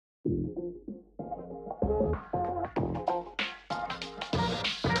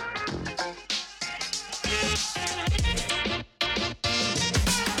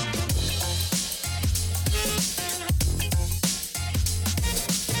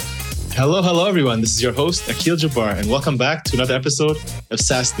Hello, everyone. This is your host, Akil Jabbar, and welcome back to another episode of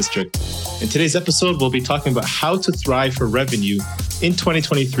SaaS District. In today's episode, we'll be talking about how to thrive for revenue in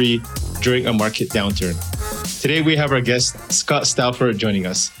 2023 during a market downturn. Today, we have our guest, Scott Stauffer, joining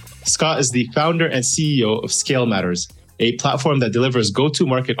us. Scott is the founder and CEO of Scale Matters, a platform that delivers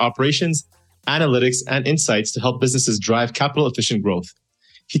go-to-market operations, analytics, and insights to help businesses drive capital-efficient growth.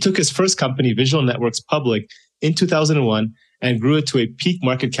 He took his first company, Visual Networks, public in 2001 and grew it to a peak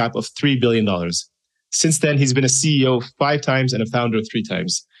market cap of $3 billion. Since then, he's been a CEO 5 times and a founder 3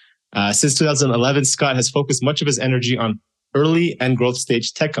 times. Since 2011, Scott has focused much of his energy on early and growth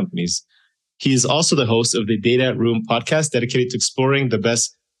stage tech companies. He is also the host of the Data Room podcast, dedicated to exploring the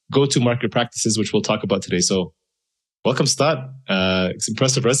best go-to-market practices, which we'll talk about today. So welcome, Scott. It's an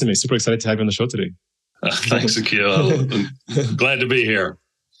impressive resume. Super excited to have you on the show today. Thanks, Akil. Glad to be here.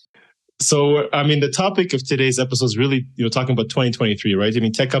 So, the topic of today's episode is really, talking about 2023, right?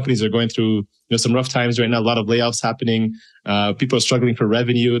 Tech companies are going through, some rough times right now, a lot of layoffs happening. People are struggling for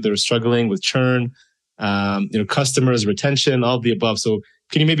revenue. They're struggling with churn, customers, retention, all of the above. So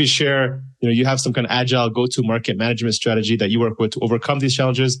can you maybe share, you have some kind of agile go-to-market management strategy that you work with to overcome these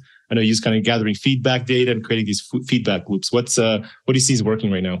challenges? I know you use kind of gathering feedback data and creating these feedback loops. What do you see is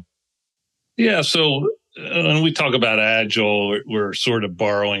working right now? Yeah, so when we talk about agile, we're sort of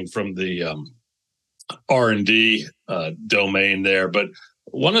borrowing from the R&D domain there. But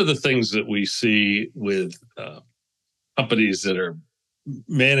one of the things that we see with companies that are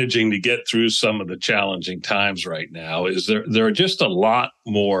managing to get through some of the challenging times right now is they're just a lot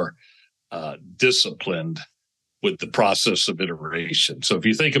more disciplined with the process of iteration. So if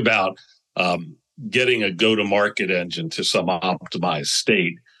you think about getting a go-to-market engine to some optimized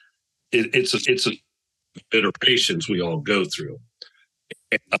state, it's a iterations we all go through.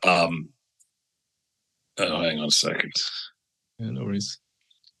 Hang on a second. Yeah, no worries.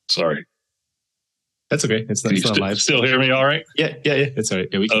 Sorry. That's okay. It's not live. Still hear me all right? Yeah. It's all right.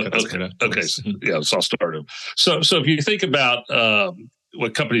 Yeah, we can cut this part out. Okay. So I'll start them. So if you think about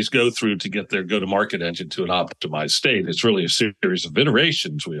what companies go through to get their go-to-market engine to an optimized state, it's really a series of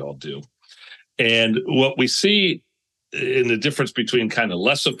iterations we all do. And what we see in the difference between kind of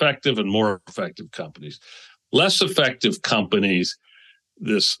less effective and more effective companies. Less effective companies,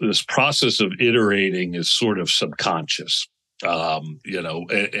 this process of iterating is sort of subconscious, and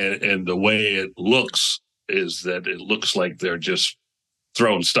the way it looks is that it looks like they're just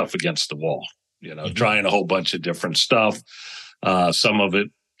throwing stuff against the wall, trying a whole bunch of different stuff. Some of it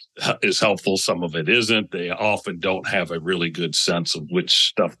is helpful, some of it isn't. They often don't have a really good sense of which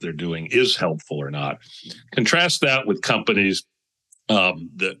stuff they're doing is helpful or not. Contrast that with companies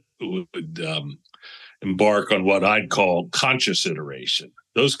that would embark on what I'd call conscious iteration.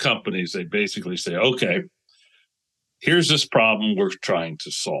 Those companies, they basically say, okay, here's this problem we're trying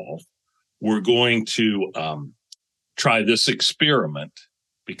to solve. We're going to try this experiment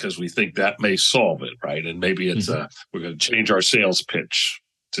because we think that may solve it, right? And maybe it's we're going to change our sales pitch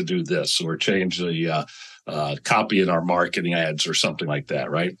to do this, or change the copy in our marketing ads or something like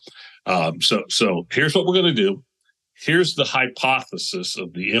that, right? So here's what we're going to do. Here's the hypothesis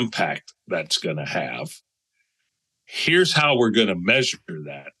of the impact that's going to have. Here's how we're going to measure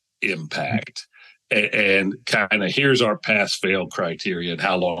that impact. And kind of here's our pass-fail criteria and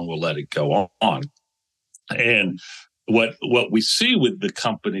how long we'll let it go on. And what we see with the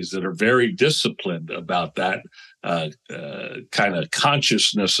companies that are very disciplined about that kind of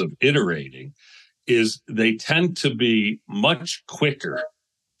consciousness of iterating is they tend to be much quicker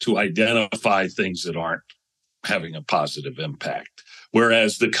to identify things that aren't having a positive impact.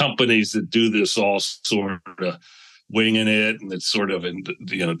 Whereas the companies that do this all sort of winging it, and it's sort of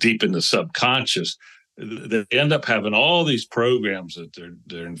deep in the subconscious, they end up having all these programs that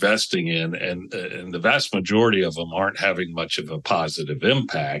they're investing in, and the vast majority of them aren't having much of a positive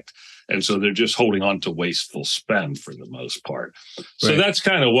impact. And so they're just holding on to wasteful spend for the most part. Right. So that's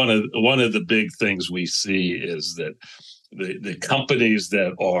kind of one of the big things we see is that the companies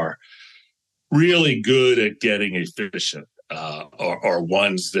that are really good at getting efficient are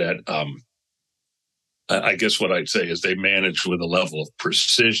ones that I guess what I'd say is they manage with a level of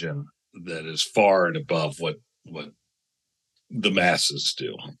precision that is far and above what the masses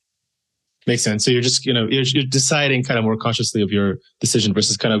do. Makes sense. So you're just, you're deciding kind of more consciously of your decision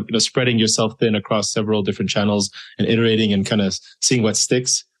versus kind of, spreading yourself thin across several different channels and iterating and kind of seeing what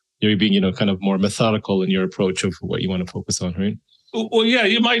sticks. You're being, kind of more methodical in your approach of what you want to focus on, right? Well, yeah,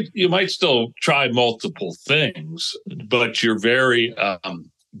 you might still try multiple things, but you're very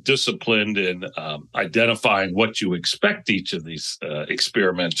disciplined in identifying what you expect each of these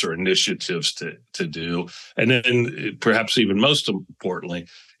experiments or initiatives to do, and then perhaps even most importantly,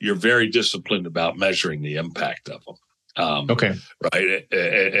 you're very disciplined about measuring the impact of them. Okay. Right,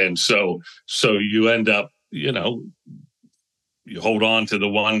 and so you end up, you hold on to the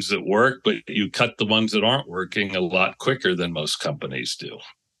ones that work, but you cut the ones that aren't working a lot quicker than most companies do.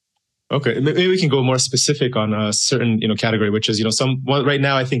 Okay, maybe we can go more specific on a certain category, which is right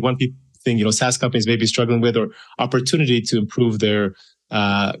now I think one thing SaaS companies may be struggling with, or opportunity to improve their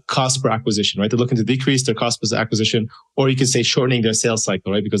cost per acquisition. Right, they're looking to decrease their cost per acquisition, or you could say shortening their sales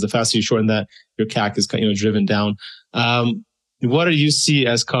cycle. Right, because the faster you shorten that, your CAC is driven down. What do you see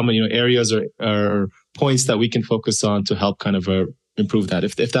as common areas or points that we can focus on to help kind of improve that,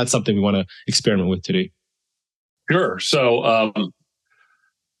 if that's something we want to experiment with today? Sure. So,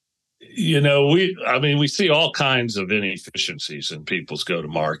 we see all kinds of inefficiencies in people's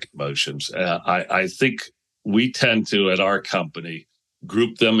go-to-market motions. I think we tend to, at our company,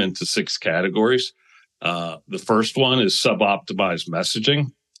 group them into 6 categories. The first one is suboptimized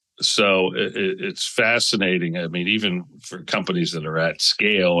messaging. So it's fascinating. I mean, even for companies that are at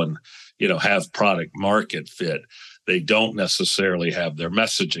scale and have product market fit, they don't necessarily have their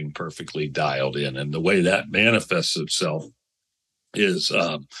messaging perfectly dialed in. And the way that manifests itself is,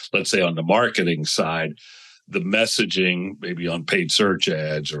 let's say on the marketing side, the messaging maybe on paid search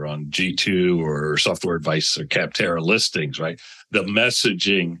ads or on G2 or Software Advice or Capterra listings, right? The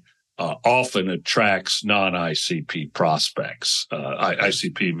messaging often attracts non-ICP prospects.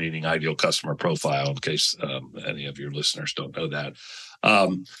 ICP meaning ideal customer profile, in case any of your listeners don't know that.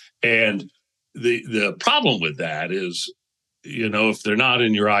 And the problem with that is, if they're not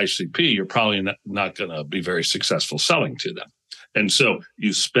in your ICP, you're probably not going to be very successful selling to them. And so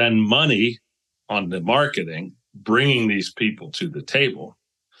you spend money on the marketing, bringing these people to the table.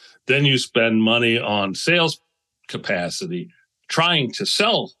 Then you spend money on sales capacity, trying to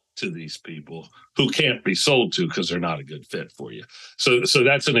sell to these people who can't be sold to because they're not a good fit for you. So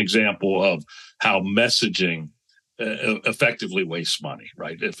that's an example of how messaging effectively wastes money,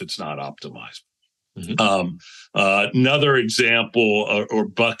 right? If it's not optimized. Mm-hmm. Another example or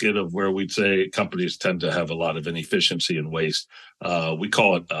bucket of where we'd say companies tend to have a lot of inefficiency and waste, we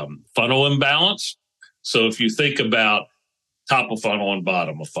call it funnel imbalance. So if you think about top of funnel and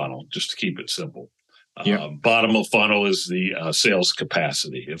bottom of funnel, just to keep it simple, bottom of funnel is the sales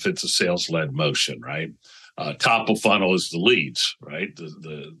capacity, if it's a sales-led motion, right? Top of funnel is the leads, right?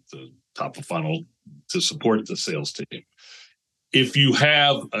 The top of funnel to support the sales team. If you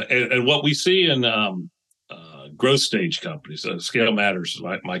have, and what we see in growth stage companies, Scale Matters,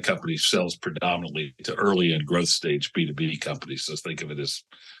 my company sells predominantly to early and growth stage B2B companies. So think of it as,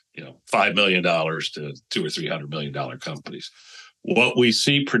 $5 million to $200 or $300 million companies. What we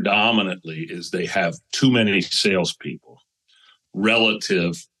see predominantly is they have too many salespeople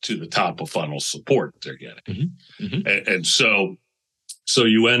relative to the top of funnel support they're getting. Mm-hmm. Mm-hmm. And so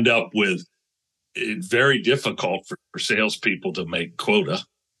you end up with it's very difficult for salespeople to make quota,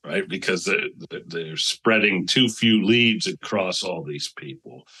 right? Because they're spreading too few leads across all these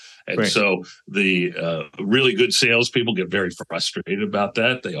people. And right. So the really good salespeople get very frustrated about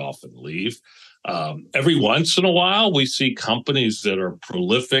that. They often leave. Every once in a while, we see companies that are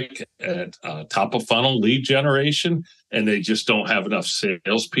prolific at top of funnel lead generation, and they just don't have enough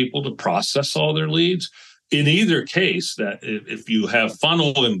salespeople to process all their leads. In either case, that if you have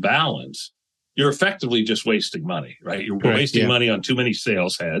funnel imbalance, you're effectively just wasting money, right? You're wasting money on too many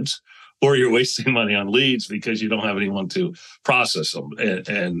sales heads, or you're wasting money on leads because you don't have anyone to process them.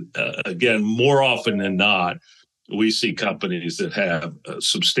 And again, more often than not, we see companies that have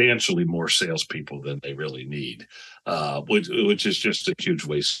substantially more salespeople than they really need, which is just a huge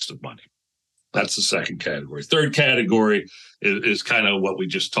waste of money. That's the second category. Third category is kind of what we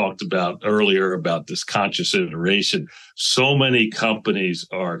just talked about earlier about this conscious iteration. So many companies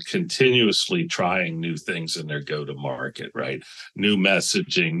are continuously trying new things in their go-to-market, right? New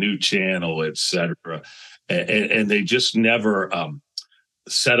messaging, new channel, et cetera. And they just never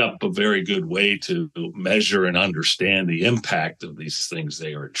set up a very good way to measure and understand the impact of these things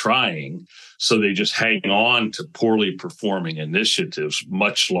they are trying. So they just hang on to poorly performing initiatives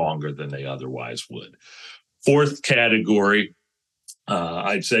much longer than they otherwise would. Fourth category,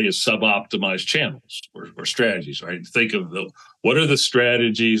 I'd say, is suboptimized channels or strategies, right? Think of what are the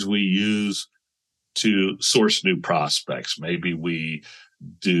strategies we use to source new prospects? Maybe we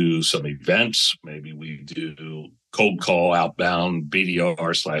do some events. Maybe we do cold call, outbound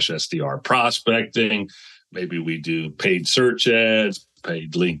BDR/SDR prospecting. Maybe we do paid search ads,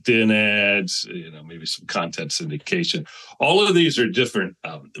 paid LinkedIn ads, maybe some content syndication. All of these are different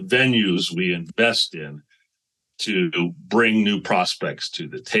venues we invest in to bring new prospects to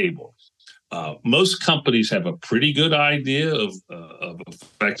the table. Most companies have a pretty good idea of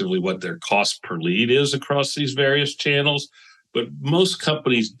effectively what their cost per lead is across these various channels, but most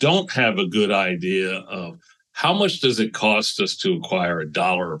companies don't have a good idea of how much does it cost us to acquire a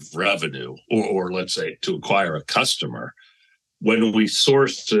dollar of revenue, or let's say to acquire a customer, when we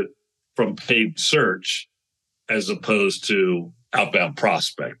source it from paid search as opposed to outbound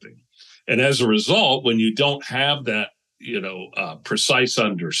prospecting. And as a result, when you don't have that, precise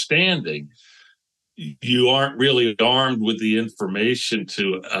understanding, you aren't really armed with the information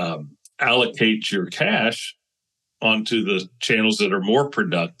to allocate your cash onto the channels that are more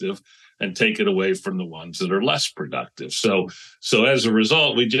productive and take it away from the ones that are less productive. So as a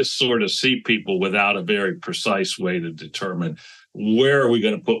result, we just sort of see people without a very precise way to determine where are we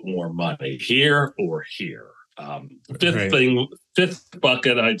going to put more money, here or here. Fifth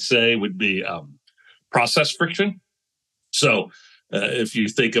bucket, I'd say, would be process friction. So if you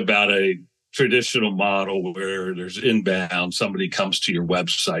think about a traditional model where there's inbound, somebody comes to your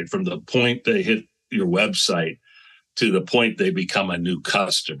website, from the point they hit your website to the point they become a new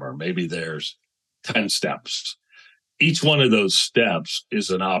customer, maybe there's 10 steps. Each one of those steps is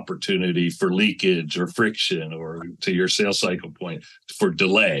an opportunity for leakage or friction, or, to your sales cycle point, for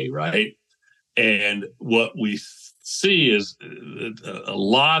delay, right? And what we see is a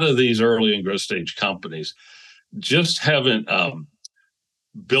lot of these early and growth stage companies just haven't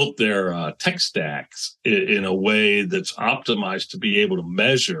built their tech stacks in a way that's optimized to be able to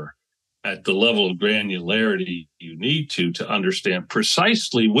measure at the level of granularity you need to understand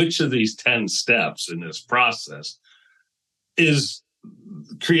precisely which of these 10 steps in this process is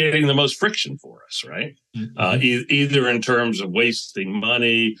creating the most friction for us, right? Mm-hmm. Either in terms of wasting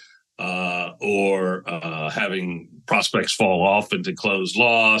money or having prospects fall off into closed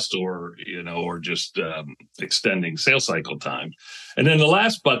lost, or just extending sales cycle time. And then the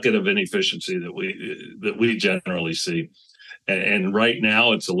last bucket of inefficiency that we generally see, and right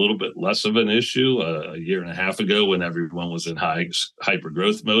now it's a little bit less of an issue. A year and a half ago, when everyone was in hyper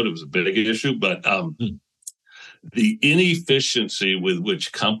growth mode, it was a big issue. But the inefficiency with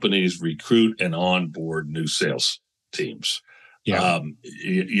which companies recruit and onboard new sales teams. Yeah.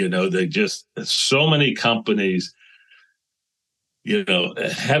 They just, so many companies,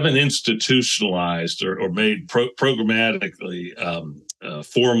 haven't institutionalized or made programmatically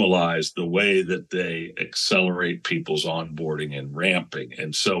formalized the way that they accelerate people's onboarding and ramping.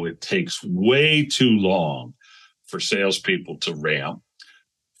 And so it takes way too long for salespeople to ramp.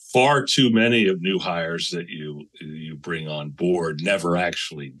 Far too many of new hires that you bring on board never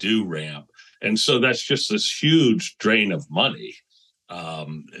actually do ramp. And so that's just this huge drain of money.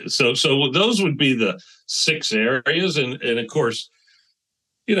 So those would be the 6 areas. And of course,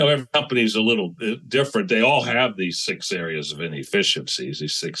 every company is a little different. They all have these 6 areas of inefficiencies,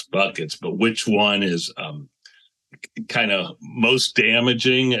 these 6 buckets, but which one is kind of most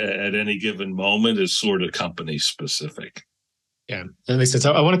damaging at any given moment is sort of company specific. Yeah, that makes sense.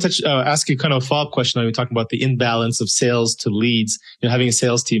 I want to ask you kind of a follow-up question. We're talking about the imbalance of sales to leads, having a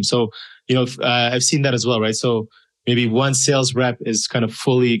sales team. So, I've seen that as well, right? So maybe one sales rep is kind of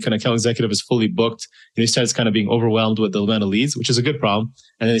account executive is fully booked, and he starts kind of being overwhelmed with the amount of leads, which is a good problem.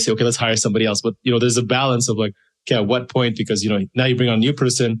 And then they say, okay, let's hire somebody else. But, there's a balance of like, okay, at what point? Because, now you bring on a new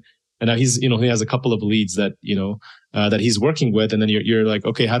person, and now he's, he has a couple of leads that, that he's working with. And then you're like,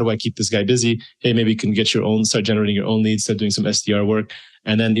 okay, how do I keep this guy busy? Hey, maybe you can start generating your own leads, start doing some SDR work.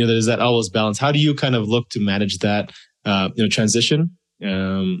 And then, there's that always balance. How do you kind of look to manage that, transition?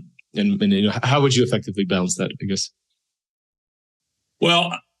 And how would you effectively balance that, I guess?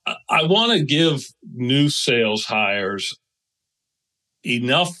 Well, I want to give new sales hires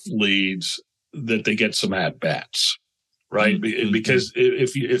enough leads that they get some at-bats. Right. Mm-hmm. Because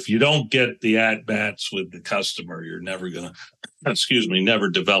if you don't get the at-bats with the customer, you're never going to, never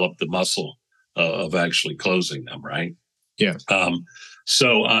develop the muscle of actually closing them. Right. Yeah.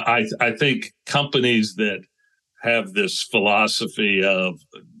 So I think companies that have this philosophy of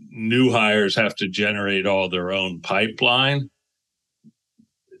new hires have to generate all their own pipeline,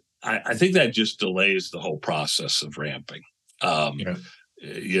 I think that just delays the whole process of ramping. So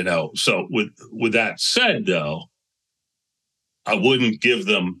with that said, though, I wouldn't give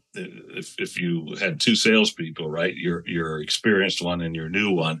them, if you had 2 salespeople, right, your experienced one and your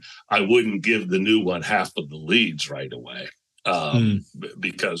new one, I wouldn't give the new one half of the leads right away,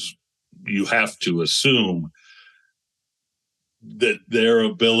 because you have to assume that their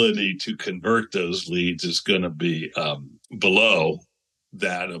ability to convert those leads is going to be below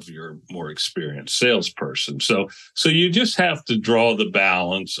that of your more experienced salesperson. So you just have to draw the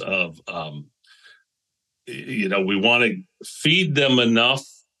balance of, we want to feed them enough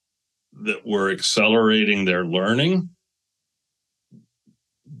that we're accelerating their learning,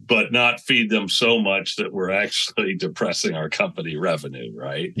 but not feed them so much that we're actually depressing our company revenue,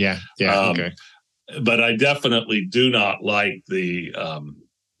 right? Yeah. Okay. But I definitely do not like the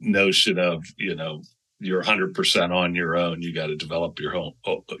notion of, you're 100% on your own. You got to develop your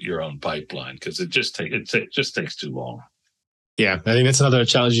own pipeline, because it just takes too long. Yeah, I think that's another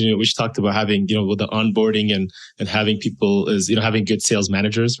challenge. Which talked about having, with the onboarding and having people having good sales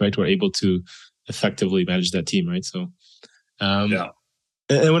managers, right, who are able to effectively manage that team, right? So, yeah.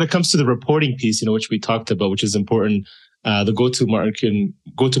 And when it comes to the reporting piece, which we talked about, which is important, the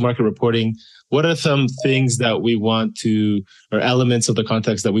go-to-market reporting. What are some things that we want to, or elements of the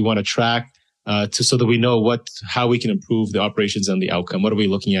context that we want to track, so that we know how we can improve the operations and the outcome? What are we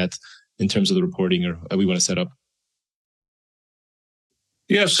looking at in terms of the reporting, or we want to set up?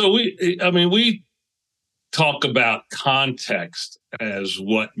 Yeah, so we talk about context as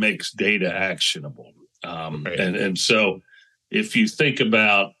what makes data actionable, right. and so if you think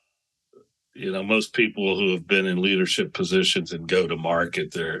about, most people who have been in leadership positions and go to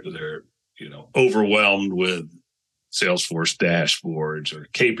market, they're overwhelmed with Salesforce dashboards or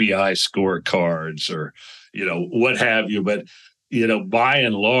KPI scorecards or what have you. But by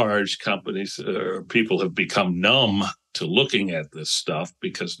and large, companies or people have become numb to looking at this stuff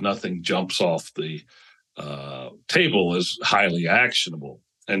because nothing jumps off the table as highly actionable.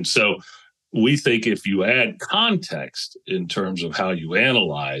 And so we think if you add context in terms of how you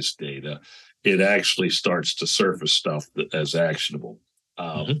analyze data, it actually starts to surface stuff as actionable.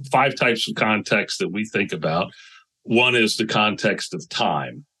 5 types of context that we think about. One is the context of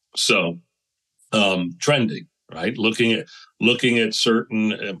time. So trending, right? Looking at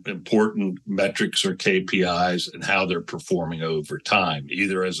certain important metrics or KPIs and how they're performing over time,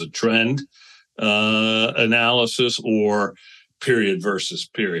 either as a trend analysis or period versus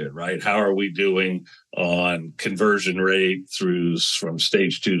period, right? How are we doing on conversion rate from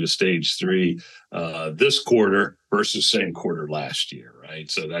stage 2 to stage 3 this quarter versus same quarter last year, right?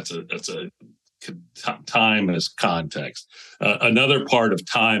 So that's a time as context. Another part of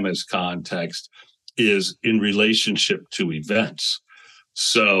time as context is in relationship to events.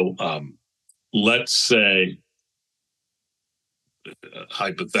 So let's say,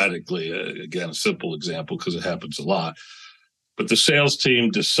 hypothetically, again, a simple example because it happens a lot, but the sales team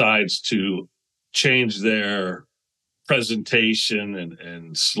decides to change their presentation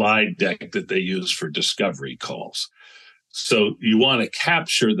and slide deck that they use for discovery calls. So you want to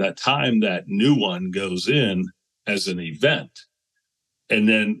capture that time that new one goes in as an event. And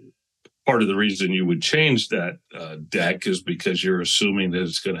then part of the reason you would change that deck is because you're assuming that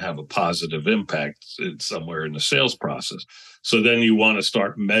it's going to have a positive impact somewhere in the sales process. So then you want to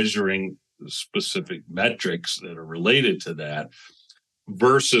start measuring specific metrics that are related to that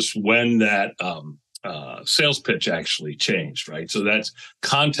versus when that sales pitch actually changed, right? So that's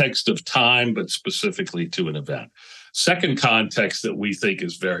context of time, but specifically to an event. Second context that we think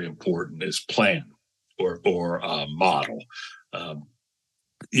is very important is plan or model.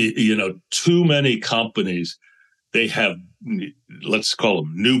 Too many companies, they have, let's call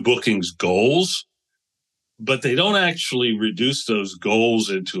them new bookings goals, but they don't actually reduce those goals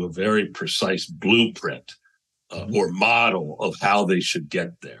into a very precise blueprint or model of how they should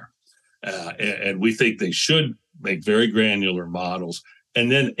get there. And we think they should make very granular models and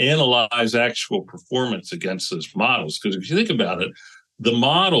then analyze actual performance against those models. Because if you think about it, the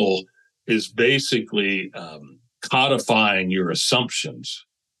model is basically codifying your assumptions.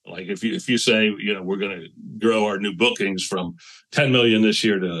 Like if you say, we're going to grow our new bookings from 10 million this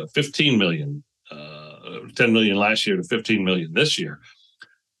year to 15 million, 10 million last year to 15 million this year,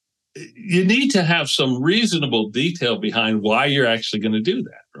 you need to have some reasonable detail behind why you're actually going to do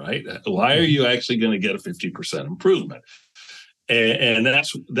that, right? Why are you actually going to get a 50% improvement? And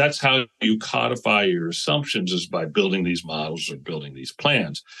that's how you codify your assumptions, is by building these models or building these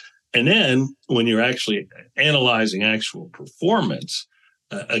plans. And then when you're actually analyzing actual performance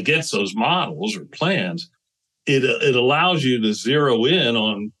against those models or plans, it allows you to zero in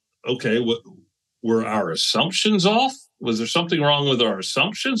on, okay, were our assumptions off? Was there something wrong with our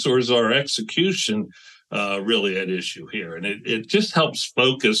assumptions, or is our execution really at issue here? And it just helps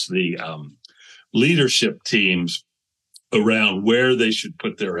focus the leadership teams around where they should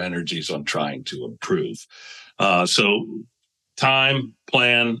put their energies on trying to improve. So time,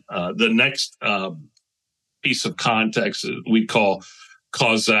 plan. The next piece of context that we call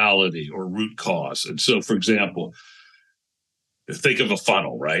causality or root cause. And so, for example, think of a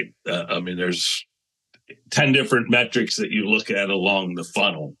funnel, right? There's 10 different metrics that you look at along the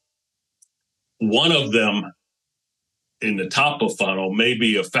funnel. One of them in the top of funnel may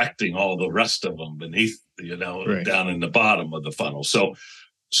be affecting all the rest of them beneath, right, down in the bottom of the funnel. So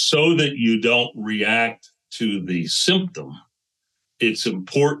that you don't react to the symptom, it's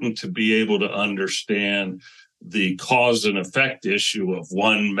important to be able to understand the cause and effect issue of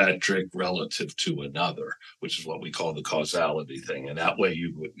one metric relative to another, which is what we call the causality thing. And that way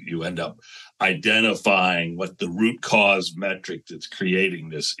you end up identifying what the root cause metric that's creating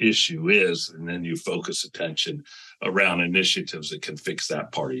this issue is, and then you focus attention around initiatives that can fix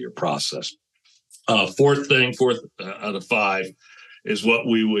that part of your process. Fourth out of five is what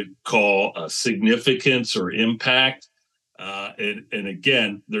we would call significance or impact. And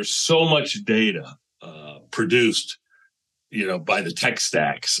again, there's so much data produced, by the tech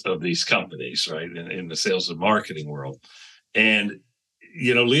stacks of these companies, right, in the sales and marketing world. And,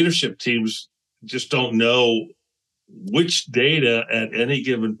 leadership teams just don't know which data at any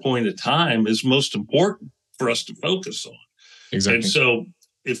given point of time is most important for us to focus on. Exactly. And so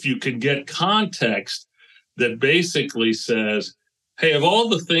if you can get context that basically says, hey, of all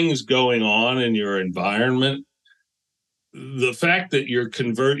the things going on in your environment, the fact that your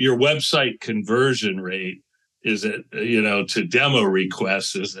website conversion rate is at, to demo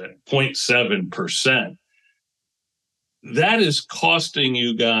requests is at 0.7%. That is costing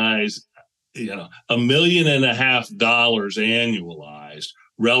you guys, $1.5 million annualized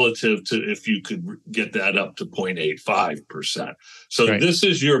relative to if you could get that up to 0.85%. So right, this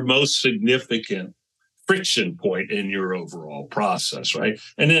is your most significant friction point in your overall process, right?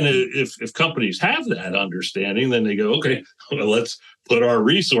 And then if companies have that understanding, then they go, okay, well, let's put our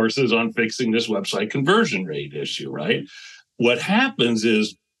resources on fixing this website conversion rate issue, right? What happens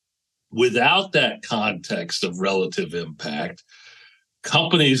is, without that context of relative impact,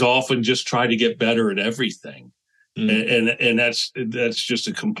 companies often just try to get better at everything. And that's just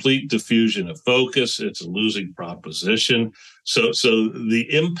a complete diffusion of focus. It's a losing proposition. So the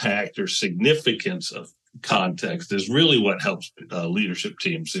impact or significance of context is really what helps leadership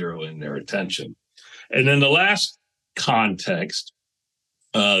teams zero in their attention. And then the last context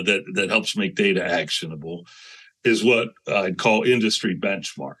that helps make data actionable is what I'd call industry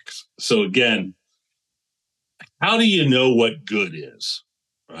benchmarks. So again, how do you know what good is?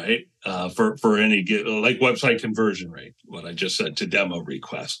 Right? For any, like website conversion rate, what I just said to demo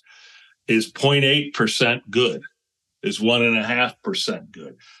request, is 0.8% good, is 1.5%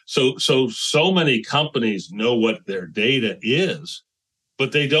 good. So many companies know what their data is,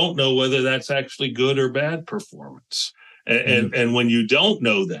 but they don't know whether that's actually good or bad performance. And when you don't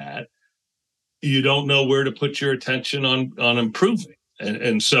know that, you don't know where to put your attention on improving.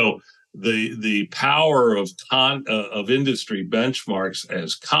 And so the power of industry benchmarks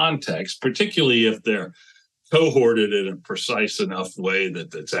as context, particularly if they're cohorted in a precise enough way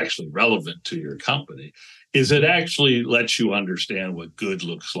that's actually relevant to your company, is it actually lets you understand what good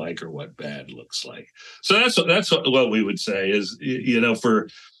looks like or what bad looks like. So that's what we would say is,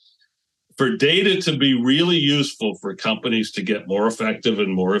 for data to be really useful for companies to get more effective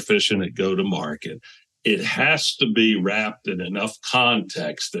and more efficient at go-to-market, it has to be wrapped in enough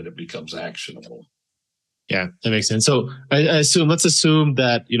context that it becomes actionable. Yeah, that makes sense. So let's assume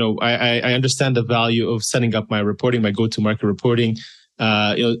that, I understand the value of setting up my reporting, my go-to-market reporting,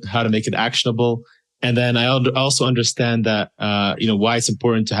 how to make it actionable. And then I also understand that, why it's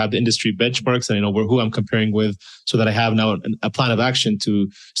important to have the industry benchmarks and I know who I'm comparing with so that I have now a plan of action to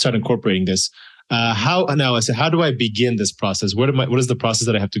start incorporating this. How do I begin this process? What is the process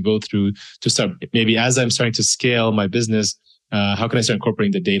that I have to go through to start? Maybe as I'm starting to scale my business, how can I start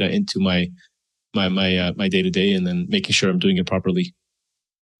incorporating the data into my day to day, and then making sure I'm doing it properly?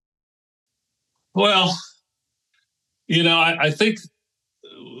 Well, I think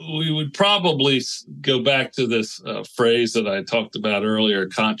we would probably go back to this phrase that I talked about earlier,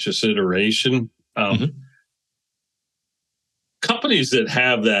 conscious iteration. Companies that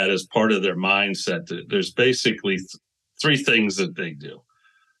have that as part of their mindset, there's basically three things that they do.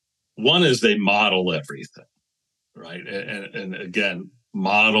 One is they model everything, right? And again,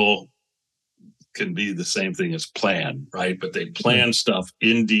 model can be the same thing as plan, right? But they plan stuff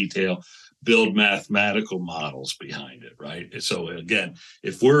in detail, build mathematical models behind it, right? So again,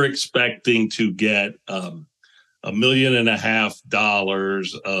 if we're expecting to get $1.5 million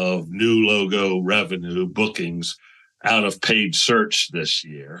of new logo revenue bookings out of paid search this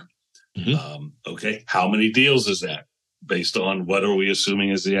year, okay, how many deals is that? Based on what are we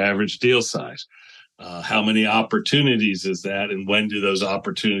assuming is the average deal size? How many opportunities is that? And when do those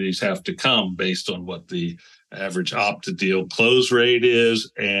opportunities have to come based on what the average opt-to-deal close rate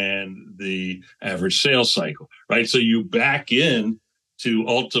is and the average sales cycle, right? So you back in to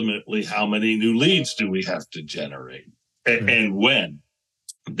ultimately how many new leads do we have to generate and when.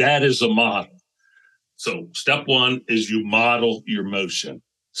 That is a model. So step one is you model your motion.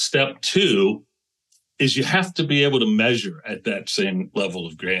 Step two is you have to be able to measure at that same level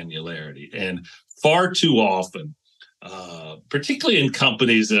of granularity. And far too often, particularly in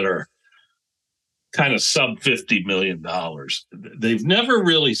companies that are kind of sub $50 million, they've never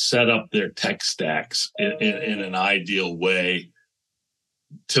really set up their tech stacks in an ideal way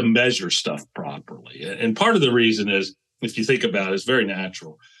to measure stuff properly. And part of the reason is, if you think about it, it's very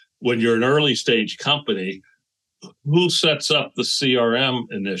natural. When you're an early stage company, who sets up the CRM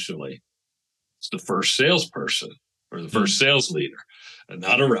initially? It's the first salesperson or the first sales leader, and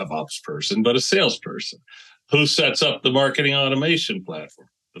not a RevOps person, but a salesperson. Who sets up the marketing automation platform?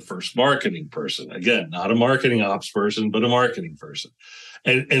 The first marketing person. Again, not a marketing ops person, but a marketing person.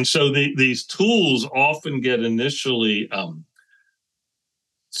 And so these tools often get initially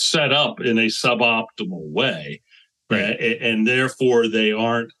set up in a suboptimal way. Right. And therefore they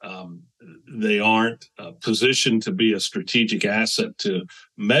aren't positioned to be a strategic asset to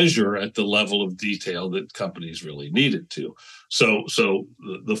measure at the level of detail that companies really need it to. So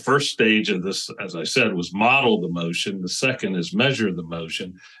the first stage of this, as I said, was model the motion. The second is measure the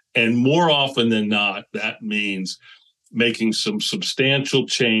motion. And more often than not, that means making some substantial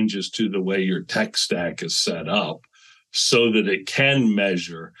changes to the way your tech stack is set up so that it can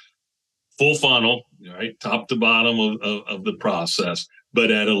measure full funnel, right, top to bottom of the process,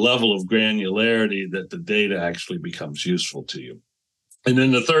 but at a level of granularity that the data actually becomes useful to you. And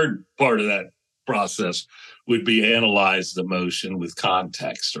then the third part of that process would be analyze the motion with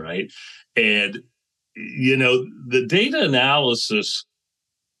context, right? And, the data analysis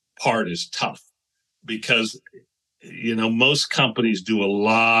part is tough because, most companies do a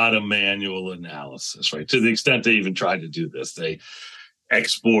lot of manual analysis, right? To the extent they even try to do this, they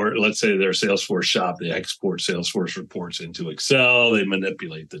export, let's say they're a Salesforce shop, they export Salesforce reports into Excel, they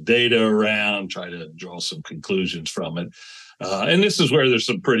manipulate the data around, try to draw some conclusions from it. And this is where there's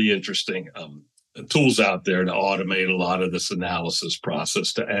some pretty interesting tools out there to automate a lot of this analysis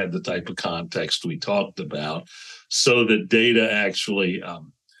process, to add the type of context we talked about so that data actually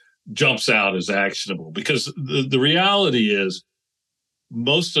jumps out as actionable. Because the reality is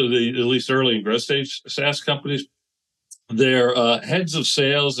most of the, at least early and growth stage SaaS companies, their heads of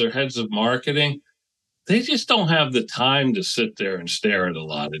sales, their heads of marketing, they just don't have the time to sit there and stare at a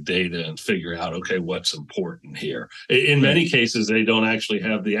lot of data and figure out, okay, what's important here. In many cases, they don't actually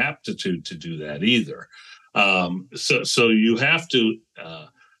have the aptitude to do that either. So you have to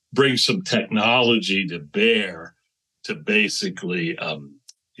bring some technology to bear to basically,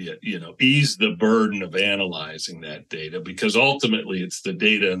 ease the burden of analyzing that data, because ultimately it's the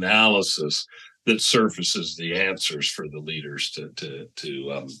data analysis that surfaces the answers for the leaders to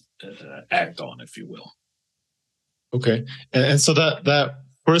act on, if you will. Okay, and so that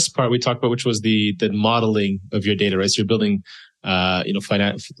first part we talked about, which was the modeling of your data, right? So you're building,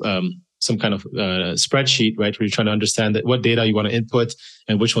 some kind of spreadsheet, right, where you're trying to understand that what data you want to input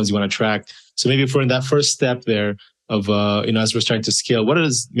and which ones you want to track. So maybe if we're in that first step there of, as we're starting to scale, what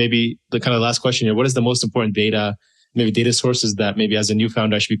is maybe the kind of last question here? What is the most important data? Maybe data sources that maybe as a new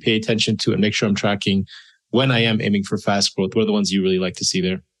founder I should be paying attention to and make sure I'm tracking when I am aiming for fast growth? What are the ones you really like to see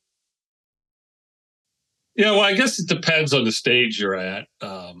there? Yeah, well, I guess it depends on the stage you're at,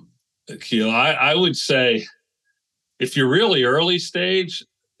 Akil. I would say if you're really early stage,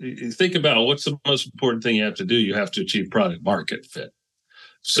 you think about what's the most important thing you have to do. You have to achieve product market fit.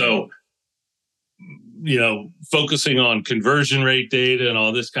 So, focusing on conversion rate data and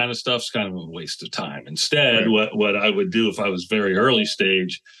all this kind of stuff is kind of a waste of time. Instead, what I would do if I was very early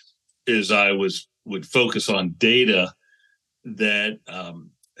stage is I would focus on data that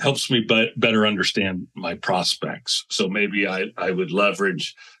helps me better understand my prospects. So maybe I would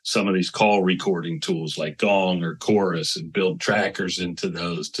leverage some of these call recording tools like Gong or Chorus and build trackers into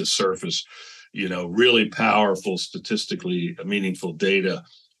those to surface, really powerful, statistically meaningful data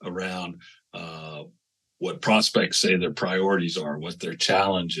around what prospects say their priorities are, what their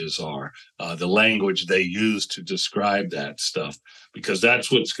challenges are, the language they use to describe that stuff, because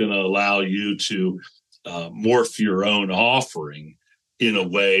that's what's going to allow you to morph your own offering in a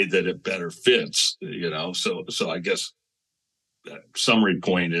way that it better fits, So I guess that summary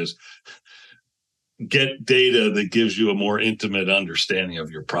point is get data that gives you a more intimate understanding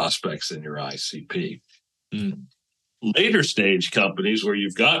of your prospects and your ICP. later stage companies where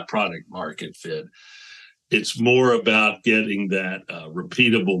you've got product market fit, it's more about getting that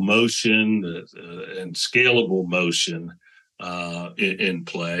repeatable motion and scalable motion in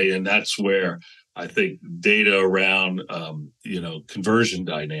play. And that's where I think data around, conversion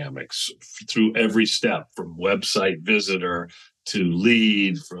dynamics through every step, from website visitor to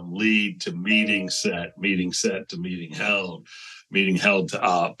lead, from lead to meeting set to meeting held to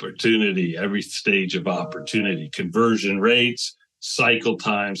opportunity, every stage of opportunity, conversion rates, cycle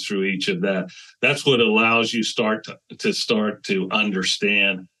times through each of that. That's what allows you start to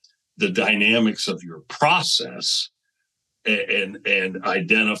understand the dynamics of your process and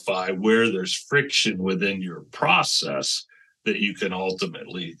identify where there's friction within your process that you can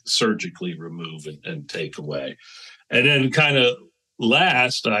ultimately surgically remove and take away. And then kind of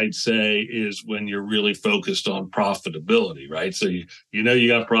last, I'd say, is when you're really focused on profitability, right? So you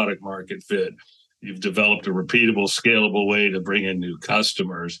got product market fit. You've developed a repeatable, scalable way to bring in new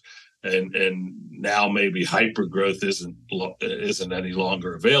customers, and now maybe hypergrowth isn't any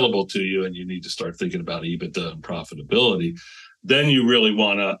longer available to you, and you need to start thinking about EBITDA and profitability. Then you really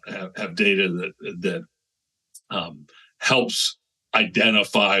want to have data that helps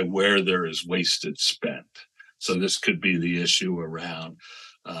identify where there is wasted spend. So this could be the issue around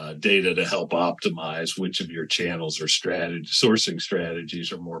data to help optimize which of your channels or sourcing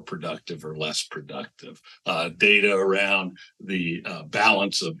strategies are more productive or less productive. Data around the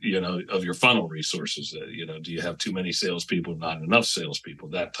balance of your funnel resources. Do you have too many salespeople, not enough salespeople?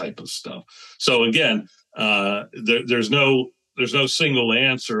 That type of stuff. So again, there's no single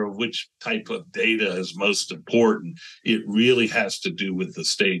answer of which type of data is most important. It really has to do with the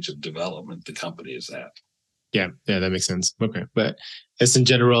stage of development the company is at. Yeah, that makes sense. Okay. But as in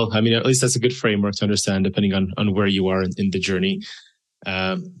general, I mean, at least that's a good framework to understand depending on where you are in the journey.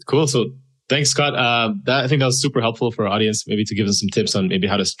 Cool. So thanks, Scott. I think that was super helpful for our audience, maybe to give them some tips on maybe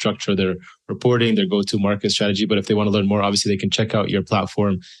how to structure their reporting, their go-to-market strategy. But if they want to learn more, obviously they can check out your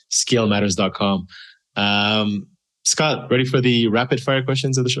platform, scalematters.com. Scott, ready for the rapid fire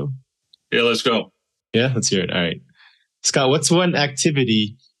questions of the show? Yeah, let's go. Yeah, let's hear it. All right. Scott, what's one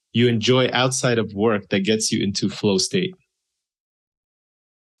activity you enjoy outside of work that gets you into flow state?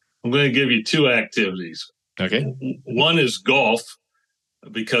 I'm going to give you two activities. Okay. One is golf,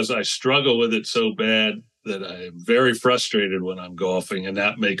 because I struggle with it so bad that I am very frustrated when I'm golfing, and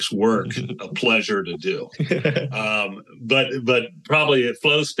that makes work a pleasure to do. But probably at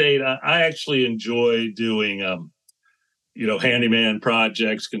flow state, I actually enjoy doing handyman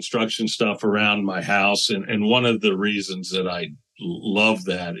projects, construction stuff around my house, and one of the reasons that I love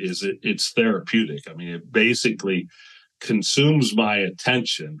that is it's therapeutic. I mean, it basically consumes my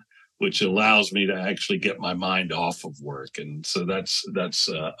attention, which allows me to actually get my mind off of work, and so that's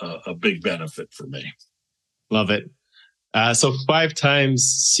a big benefit for me. Love it. So 5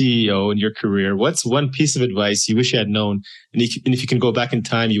 times CEO in your career, what's one piece of advice you wish you had known, and if you can go back in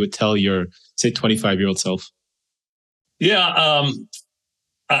time, you would tell your, say, 25-year-old self? Yeah,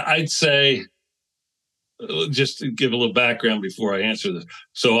 I'd say, just to give a little background before I answer this.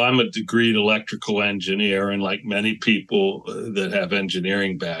 So I'm a degreed electrical engineer, and like many people that have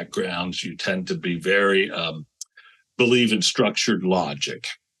engineering backgrounds, you tend to be very believe in structured logic,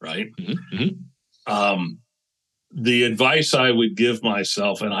 right? Mm-hmm. The advice I would give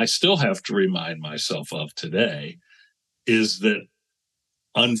myself, and I still have to remind myself of today, is that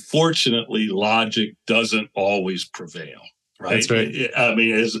unfortunately, logic doesn't always prevail. Right. That's right. I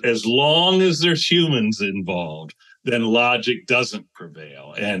mean, as long as there's humans involved, then logic doesn't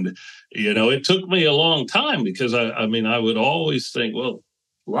prevail. And, it took me a long time, because I would always think, well,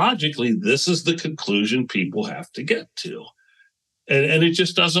 logically, this is the conclusion people have to get to. And it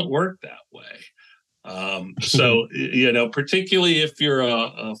just doesn't work that way. So, particularly if you're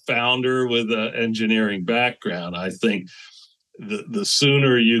a founder with an engineering background, I think the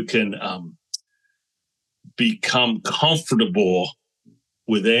sooner you can become comfortable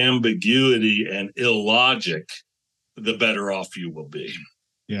with ambiguity and illogic, the better off you will be.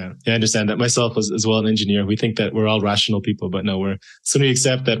 Yeah, I understand that myself as well, an engineer. We think that we're all rational people, but no, soon we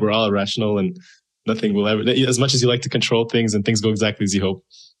accept that we're all irrational, and nothing will ever, as much as you like to control things and things go exactly as you hope,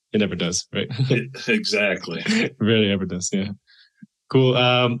 it never does, right? Exactly. It rarely ever does, yeah. Cool.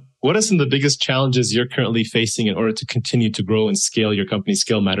 What are some of the biggest challenges you're currently facing in order to continue to grow and scale your company?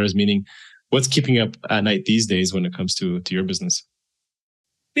 Scale matters, meaning what's keeping you up at night these days when it comes to your business?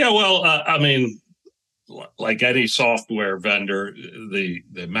 Yeah, well, like any software vendor, the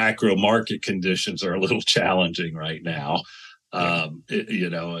macro market conditions are a little challenging right now.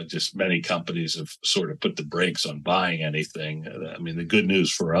 Just many companies have sort of put the brakes on buying anything. I mean, the good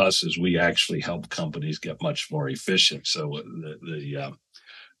news for us is we actually help companies get much more efficient. So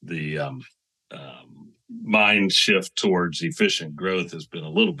the mind shift towards efficient growth has been a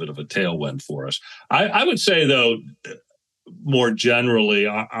little bit of a tailwind for us. I would say, though, more generally,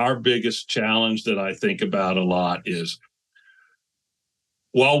 our biggest challenge that I think about a lot is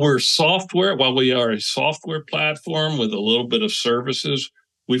while we are a software platform with a little bit of services,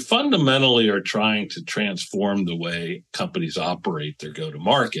 we fundamentally are trying to transform the way companies operate their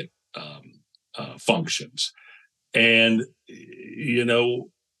go-to-market functions. And,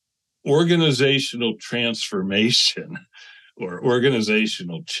 organizational transformation or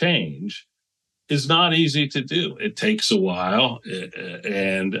organizational change is not easy to do. It takes a while.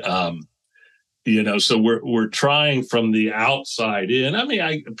 So we're trying from the outside in. I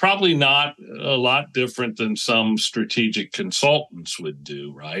mean, probably not a lot different than some strategic consultants would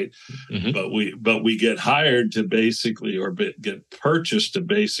do, right? Mm-hmm. But we get hired to basically, or get purchased to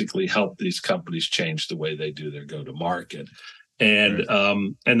basically help these companies change the way they do their go-to-market. And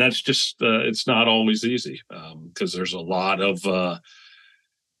right. And that's just it's not always easy because there's a lot of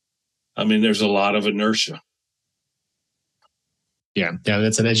inertia. Yeah,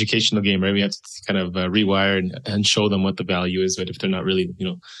 that's an educational game, right? We have to kind of rewire and show them what the value is, but if they're not really,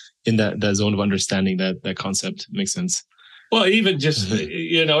 in that zone of understanding that concept, makes sense. Well, even just,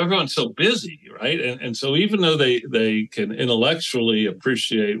 everyone's so busy, right? And so even though they can intellectually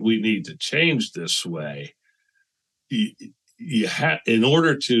appreciate we need to change this way, you have, in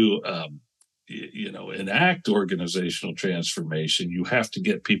order to, enact organizational transformation, you have to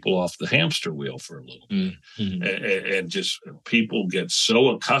get people off the hamster wheel for a little bit. Mm-hmm. And just people get so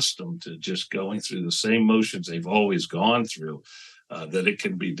accustomed to just going through the same motions they've always gone through that it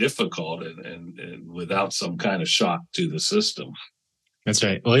can be difficult and without some kind of shock to the system. That's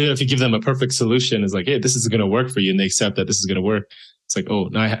right. Well, if you give them a perfect solution, it's like, hey, this is going to work for you, and they accept that this is going to work. It's like, oh,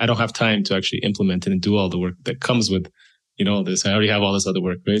 no, I don't have time to actually implement it and do all the work that comes with this. I already have all this other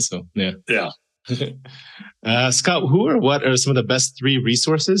work, right? So, yeah. Scott, who or what are some of the best 3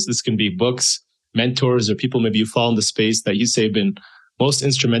 resources? This can be books, mentors, or people maybe you follow in the space that you say have been most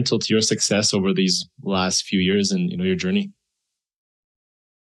instrumental to your success over these last few years and your journey.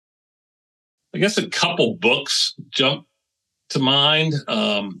 I guess a couple books jump to mind.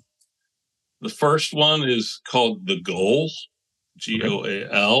 The first one is called The Goal. Goal.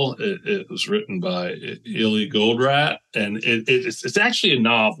 It was written by Ilya Goldratt, and it's actually a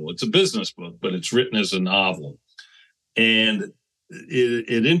novel. It's a business book, but it's written as a novel, and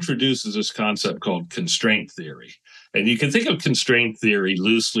it introduces this concept called constraint theory. And you can think of constraint theory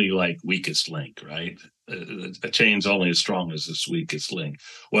loosely like weakest link, right? A chain's only as strong as its weakest link.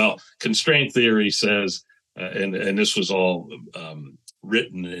 Well, constraint theory says, and this was all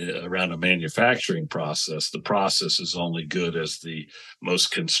written around a manufacturing process, the process is only good as the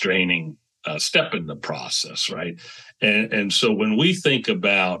most constraining step in the process, right? And so when we think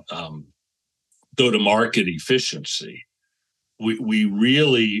about go-to-market efficiency, we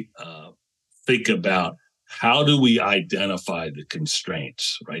really think about how do we identify the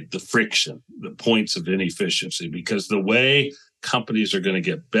constraints, right? The friction, the points of inefficiency, because the way companies are going to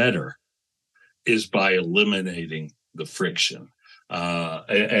get better is by eliminating the friction.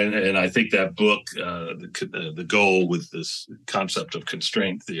 And I think that book, The Goal, with this concept of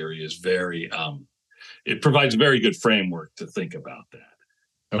constraint theory, is it provides a very good framework to think about that.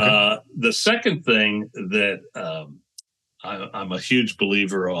 Okay. The second thing that I'm a huge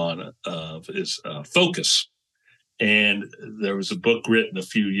believer of is focus. And there was a book written a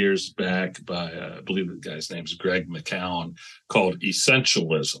few years back by, I believe the guy's name is Greg McKeown, called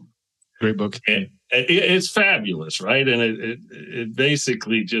Essentialism. Great book. And it's fabulous, right? And it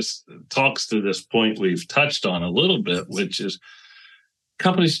basically just talks to this point we've touched on a little bit, which is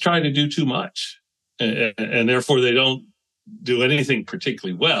companies try to do too much, and therefore they don't do anything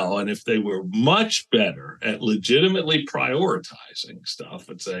particularly well. And if they were much better at legitimately prioritizing stuff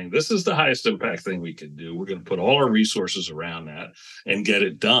and saying, this is the highest impact thing we can do, we're going to put all our resources around that and get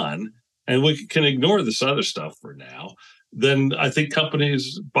it done, and we can ignore this other stuff for now, then I think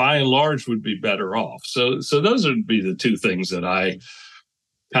companies, by and large, would be better off. So those would be the 2 things that I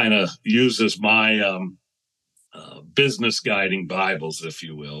kind of use as my business guiding Bibles, if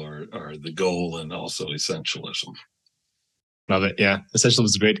you will, or The Goal and also Essentialism. Love it. Yeah, Essentialism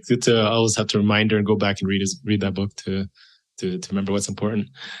is great. Good to always have to reminder and go back and read that book to remember what's important.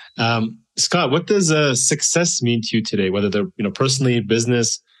 Scott, what does success mean to you today? Whether they're personally,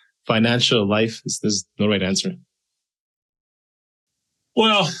 business, financial, life, there's no right answer.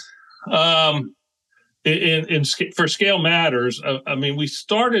 Well, For Scale Matters, I mean, we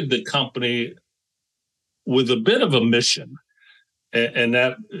started the company with a bit of a mission, and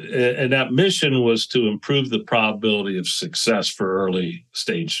that mission was to improve the probability of success for early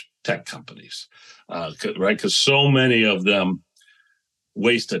stage tech companies, right? Because so many of them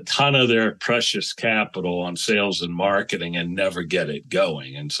waste a ton of their precious capital on sales and marketing and never get it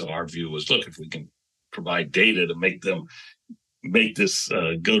going. And so our view was, look, if we can provide data to make this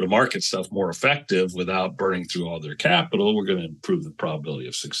go-to-market stuff more effective without burning through all their capital, we're going to improve the probability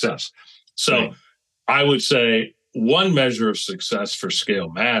of success. So right. I would say one measure of success for Scale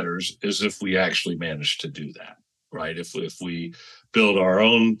Matters is if we actually manage to do that, right? If we build our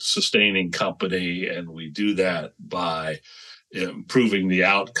own sustaining company and we do that by improving the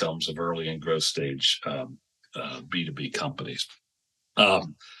outcomes of early and growth stage B2B companies. A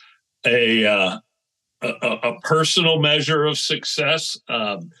personal measure of success.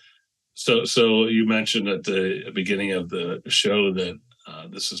 So you mentioned at the beginning of the show that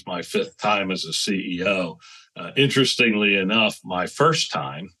this is my 5th time as a CEO. Interestingly enough, my first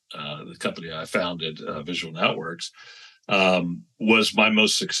time, the company I founded, Visual Networks, was my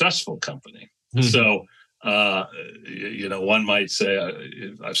most successful company. Mm-hmm. So, one might say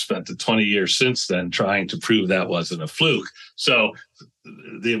I've spent the 20 years since then trying to prove that wasn't a fluke. So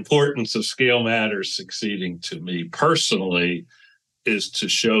the importance of Scale Matters succeeding to me personally is to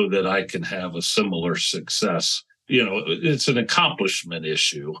show that I can have a similar success. It's an accomplishment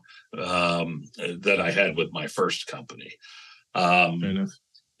issue that I had with my first company. And,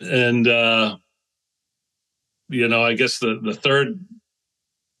 I guess the third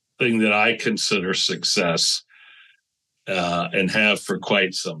thing that I consider success and have for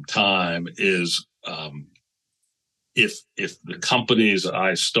quite some time is if the companies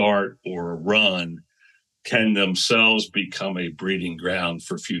I start or run can themselves become a breeding ground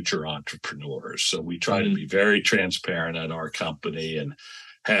for future entrepreneurs. So we try to be very transparent at our company and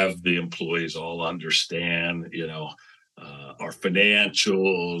have the employees all understand, our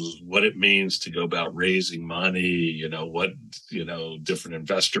financials, what it means to go about raising money, what, different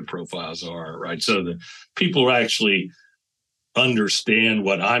investor profiles are, right? So that people actually understand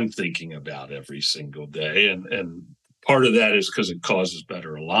what I'm thinking about every single day. And part of that is because it causes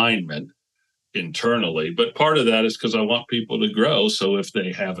better alignment internally, but part of that is because I want people to grow. So if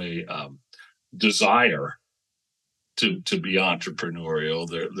they have a desire to be entrepreneurial,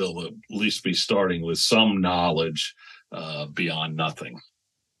 they'll at least be starting with some knowledge beyond nothing.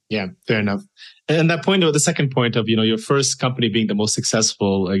 Yeah, fair enough. And that point, or the second point of, your first company being the most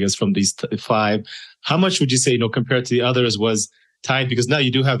successful, I guess, from these 5, how much would you say, compared to the others was tied? Because now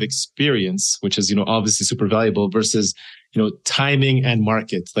you do have experience, which is, obviously super valuable versus, timing and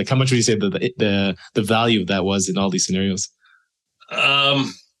market. Like how much would you say the value of that was in all these scenarios?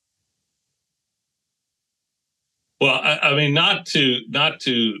 Well, I mean, not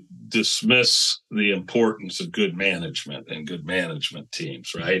to dismiss the importance of good management and good management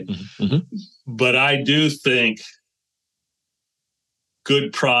teams, right? Mm-hmm. But I do think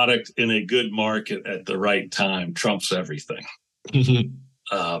good product in a good market at the right time trumps everything. Mm-hmm.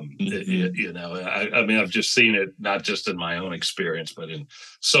 I mean, I've just seen it not just in my own experience, but in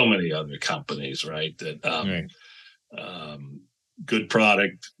so many other companies, right? That good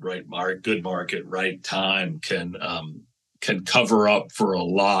product, good market, right time can cover up for a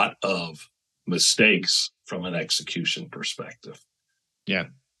lot of mistakes from an execution perspective. Yeah,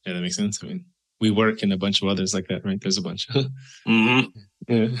 that makes sense. I mean, we work in a bunch of others like that, right? There's a bunch. Mm-hmm.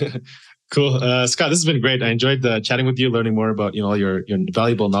 Yeah. Cool. Scott, this has been great. I enjoyed chatting with you, learning more about, all your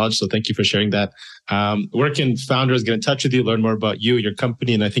valuable knowledge. So thank you for sharing that. Where can founders get in touch with you, learn more about you, your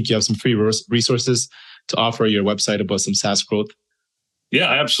company? And I think you have some free resources to offer your website about some SaaS growth. Yeah,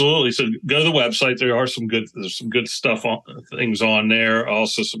 absolutely. So go to the website. There's some good stuff things on there.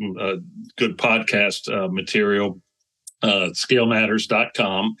 Also some good podcast material,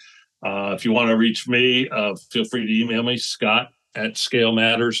 scalematters.com. If you want to reach me, feel free to email me,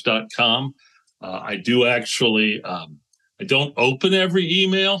 scott@scalematters.com. I do actually, I don't open every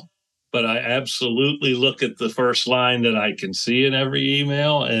email, but I absolutely look at the first line that I can see in every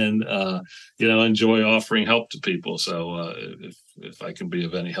email and, enjoy offering help to people. So if I can be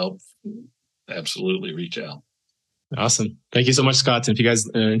of any help, absolutely reach out. Awesome. Thank you so much, Scott. And if you guys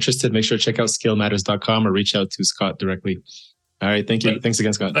are interested, make sure to check out scalematters.com or reach out to Scott directly. All right. Thank you. Thanks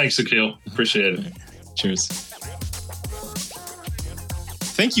again, Scott. Thanks, Akil. Appreciate it. Cheers.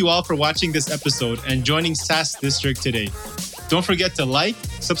 Thank you all for watching this episode and joining SaaS District today. Don't forget to like,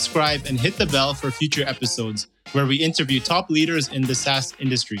 subscribe, and hit the bell for future episodes where we interview top leaders in the SaaS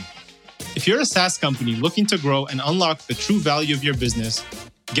industry. If you're a SaaS company looking to grow and unlock the true value of your business,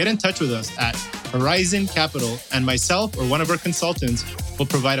 get in touch with us at Horizon Capital, and myself or one of our consultants will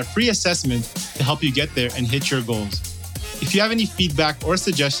provide a free assessment to help you get there and hit your goals. If you have any feedback or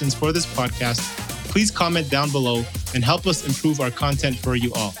suggestions for this podcast, please comment down below and help us improve our content for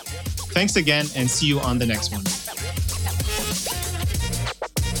you all. Thanks again, and see you on the next one.